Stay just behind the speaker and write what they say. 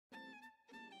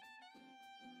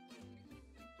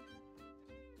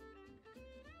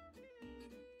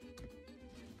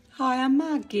Hi, I'm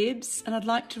Marg Gibbs, and I'd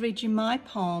like to read you my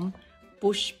poem,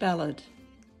 Bush Ballad.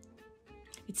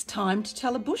 It's time to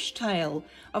tell a bush tale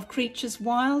of creatures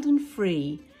wild and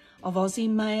free, of Aussie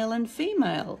male and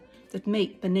female that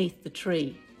meet beneath the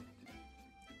tree.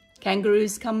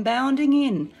 Kangaroos come bounding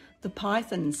in, the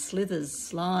python slithers,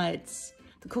 slides,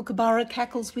 the kookaburra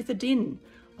cackles with a din,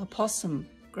 a possum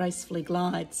gracefully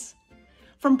glides.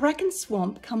 From bracken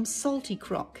swamp comes salty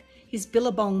croc, his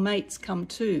billabong mates come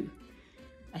too.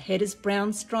 Ahead is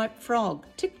brown-striped frog,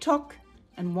 tick-tock,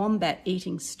 and wombat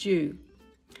eating stew.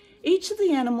 Each of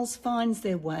the animals finds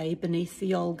their way beneath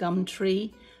the old gum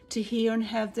tree to hear and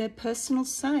have their personal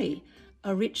say,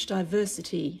 a rich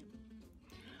diversity.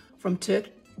 From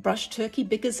brush turkey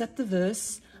bickers at the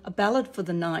verse, a ballad for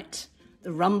the night.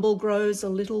 The rumble grows a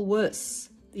little worse,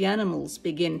 the animals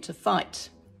begin to fight.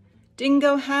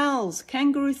 Dingo howls,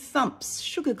 kangaroo thumps,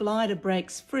 sugar glider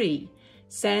breaks free.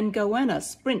 Sand goanna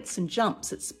sprints and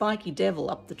jumps at spiky devil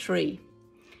up the tree.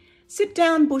 Sit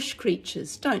down, bush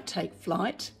creatures, don't take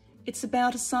flight. It's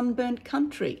about a sunburnt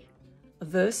country, a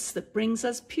verse that brings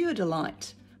us pure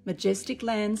delight, majestic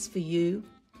lands for you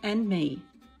and me.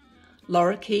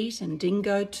 Lorikeet and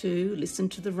dingo too, listen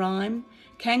to the rhyme.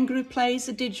 Kangaroo plays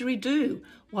a didgeridoo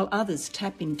while others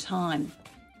tap in time.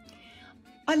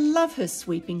 I love her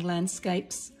sweeping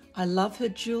landscapes, I love her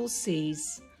jewel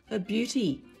seas, her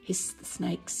beauty, hiss the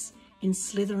snakes, in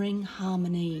slithering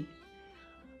harmony.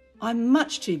 I'm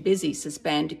much too busy, says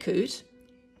Bandicoot,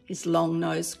 his long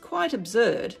nose quite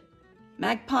absurd.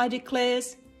 Magpie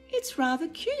declares, it's rather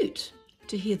cute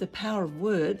to hear the power of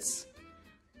words.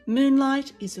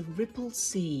 Moonlight is a rippled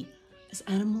sea as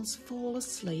animals fall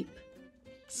asleep.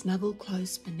 Snuggle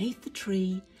close beneath the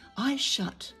tree, eyes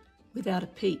shut without a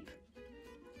peep.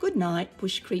 Good night,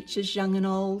 bush creatures young and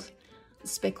old. The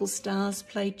speckled stars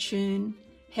play tune.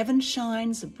 Heaven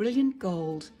shines a brilliant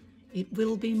gold. It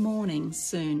will be morning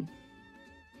soon.